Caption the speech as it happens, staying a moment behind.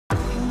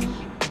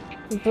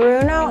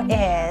Bruno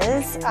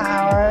is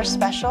our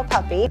special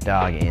puppy. The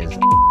dog is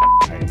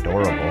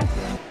adorable.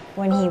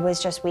 When he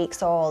was just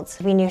weeks old,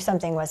 we knew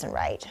something wasn't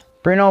right.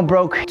 Bruno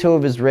broke 2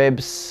 of his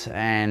ribs,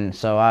 and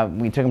so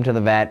we took him to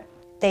the vet.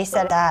 They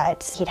said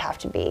that he'd have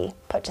to be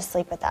put to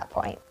sleep at that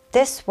point.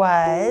 This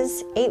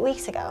was 8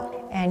 weeks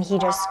ago, and he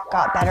just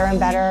got better and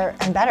better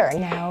and better, and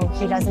now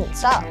he doesn't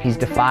stop. He's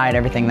defied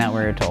everything that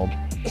we were told.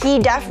 He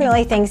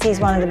definitely thinks he's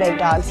one of the big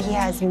dogs. He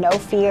has no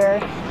fear.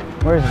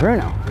 Where's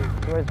Bruno?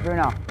 Where's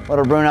Bruno?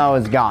 Little Bruno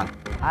is gone.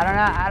 I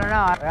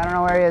don't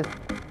know where he is.